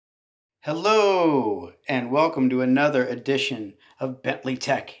Hello, and welcome to another edition of Bentley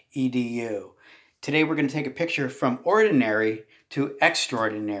Tech EDU. Today we're going to take a picture from ordinary to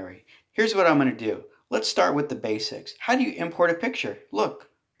extraordinary. Here's what I'm going to do. Let's start with the basics. How do you import a picture? Look,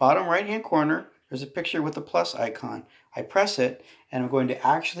 bottom right hand corner, there's a picture with a plus icon. I press it, and I'm going to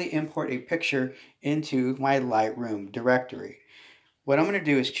actually import a picture into my Lightroom directory. What I'm going to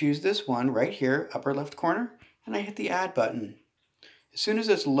do is choose this one right here, upper left corner, and I hit the Add button. As soon as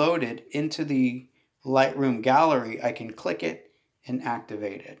it's loaded into the Lightroom gallery, I can click it and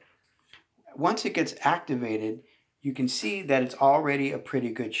activate it. Once it gets activated, you can see that it's already a pretty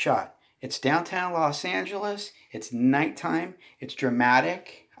good shot. It's downtown Los Angeles, it's nighttime, it's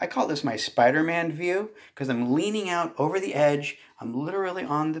dramatic. I call this my Spider-Man view because I'm leaning out over the edge. I'm literally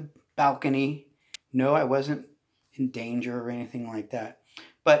on the balcony. No, I wasn't in danger or anything like that.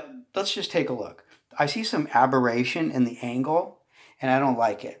 But let's just take a look. I see some aberration in the angle, and I don't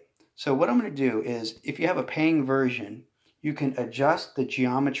like it. So what I'm going to do is, if you have a paying version, you can adjust the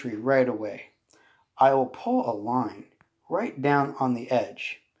geometry right away. I will pull a line right down on the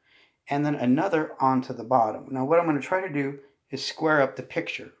edge, and then another onto the bottom. Now what I'm going to try to do is square up the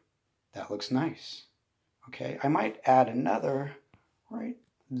picture. That looks nice. Okay, I might add another right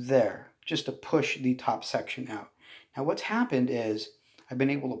there, just to push the top section out. Now what's happened is, I've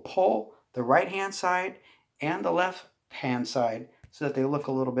been able to pull the right-hand side and the left-hand side so that they look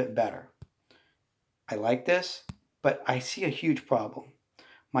a little bit better. I like this, but I see a huge problem.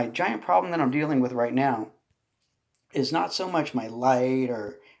 My giant problem that I'm dealing with right now is not so much my light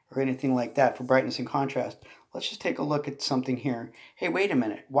or anything like that for brightness and contrast. Let's just take a look at something here. Hey, wait a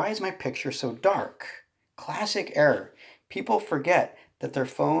minute. Why is my picture so dark? Classic error. People forget that their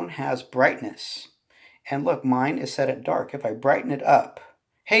phone has brightness. And look, mine is set at dark. If I brighten it up,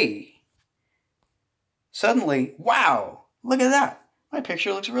 hey, suddenly, wow, look at that. My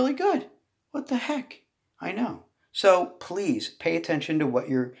picture looks really good. What the heck? I know. So please pay attention to what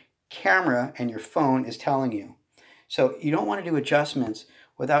your camera and your phone is telling you. So you don't want to do adjustments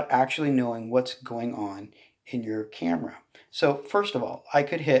without actually knowing what's going on in your camera. So first of all, I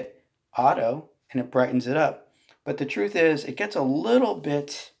could hit auto and it brightens it up. But the truth is, it gets a little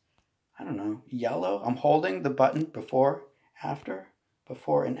bit, I don't know, yellow. I'm holding the button before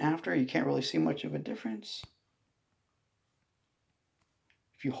and after. You can't really see much of a difference.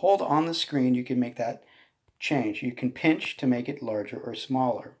 If you hold on the screen, you can make that change. You can pinch to make it larger or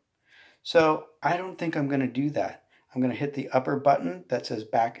smaller. So I don't think I'm going to do that. I'm going to hit the upper button that says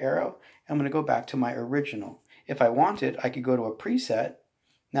back arrow. I'm going to go back to my original. If I wanted, I could go to a preset.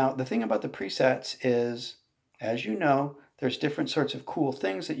 Now, the thing about the presets is, as you know, there's different sorts of cool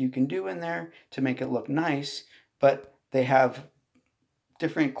things that you can do in there to make it look nice, but they have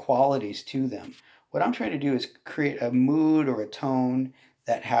different qualities to them. What I'm trying to do is create a mood or a tone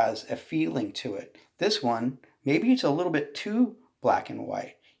that has a feeling to it. This one, maybe it's a little bit too black and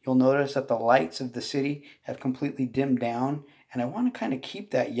white. You'll notice that the lights of the city have completely dimmed down, and I want to kind of keep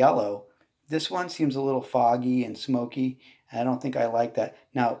that yellow. This one seems a little foggy and smoky, and I don't think I like that.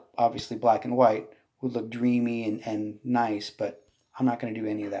 Now, obviously black and white would look dreamy and nice, but I'm not going to do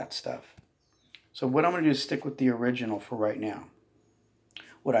any of that stuff. So what I'm going to do is stick with the original for right now.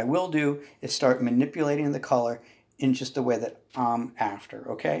 What I will do is start manipulating the color in just the way that I'm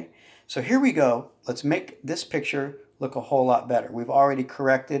after, okay? So here we go. Let's make this picture look a whole lot better. We've already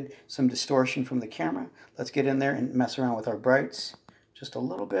corrected some distortion from the camera. Let's get in there and mess around with our brights just a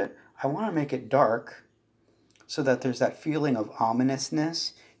little bit. I want to make it dark so that there's that feeling of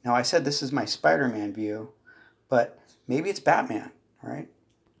ominousness. Now, I said this is my Spider-Man view, but maybe it's Batman, right?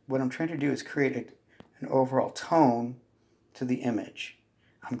 What I'm trying to do is create an overall tone to the image.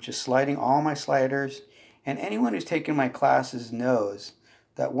 I'm just sliding all my sliders, and anyone who's taken my classes knows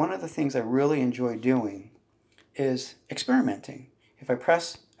that one of the things I really enjoy doing is experimenting. If I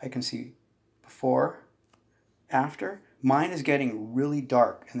press, I can see before, after. Mine is getting really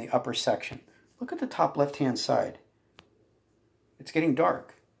dark in the upper section. Look at the top left-hand side. It's getting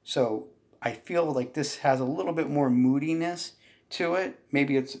dark. So I feel like this has a little bit more moodiness to it.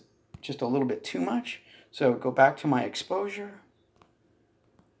 Maybe it's just a little bit too much. So go back to my exposure.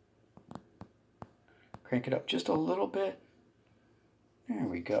 Crank it up just a little bit. There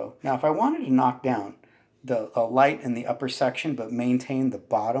we go. Now if I wanted to knock down the light in the upper section but maintain the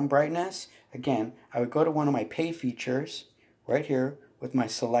bottom brightness, again, I would go to one of my pay features right here with my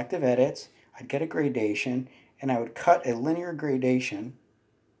selective edits. I'd get a gradation, and I would cut a linear gradation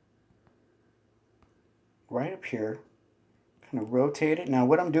right up here, kind of rotate it. Now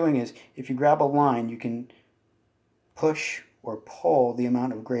what I'm doing is, if you grab a line, you can push or pull the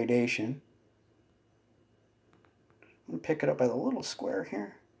amount of gradation. I'm going to pick it up by the little square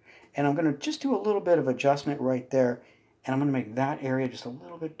here. And I'm going to just do a little bit of adjustment right there. And I'm going to make that area just a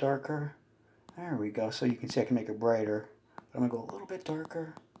little bit darker. There we go. So you can see I can make it brighter. But I'm going to go a little bit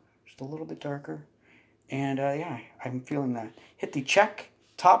darker. Just a little bit darker. And yeah, I'm feeling that. Hit the check,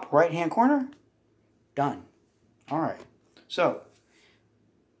 top right-hand corner. Done. All right. So,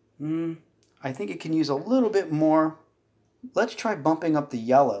 I think it can use a little bit more. Let's try bumping up the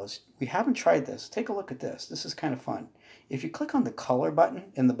yellows. We haven't tried this. Take a look at this. This is kind of fun. If you click on the color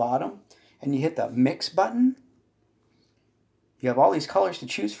button in the bottom and you hit the mix button, you have all these colors to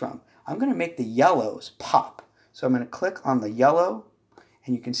choose from. I'm going to make the yellows pop. So I'm going to click on the yellow,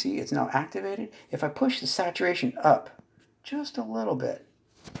 and you can see it's now activated. If I push the saturation up just a little bit,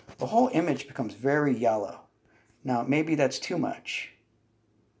 the whole image becomes very yellow. Now, maybe that's too much,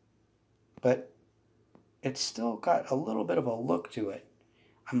 but it's still got a little bit of a look to it.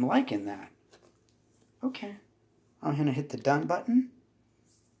 I'm liking that. Okay, I'm going to hit the done button.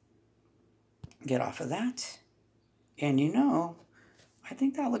 Get off of that. And you know, I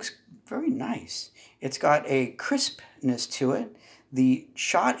think that looks very nice. It's got a crispness to it. The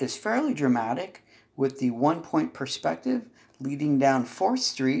shot is fairly dramatic with the one-point perspective leading down 4th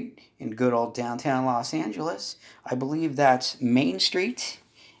Street in good old downtown Los Angeles. I believe that's Main Street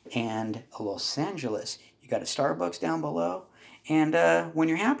and Los Angeles. You got a Starbucks down below. And when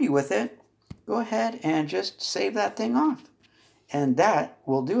you're happy with it, go ahead and just save that thing off. And that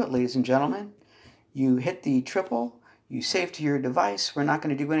will do it, ladies and gentlemen. You hit the triple. You save to your device. We're not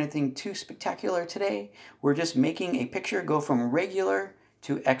going to do anything too spectacular today. We're just making a picture go from regular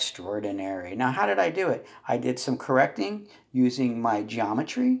to extraordinary. Now, how did I do it? I did some correcting using my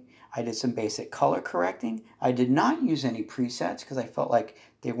geometry. I did some basic color correcting. I did not use any presets because I felt like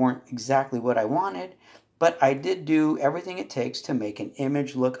they weren't exactly what I wanted. But I did do everything it takes to make an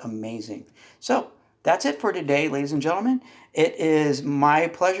image look amazing. So that's it for today, ladies and gentlemen. It is my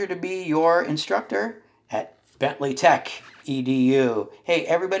pleasure to be your instructor at BentleyTechEdu. Hey,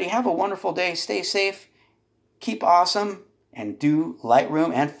 everybody, have a wonderful day. Stay safe, keep awesome, and do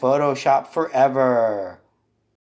Lightroom and Photoshop forever.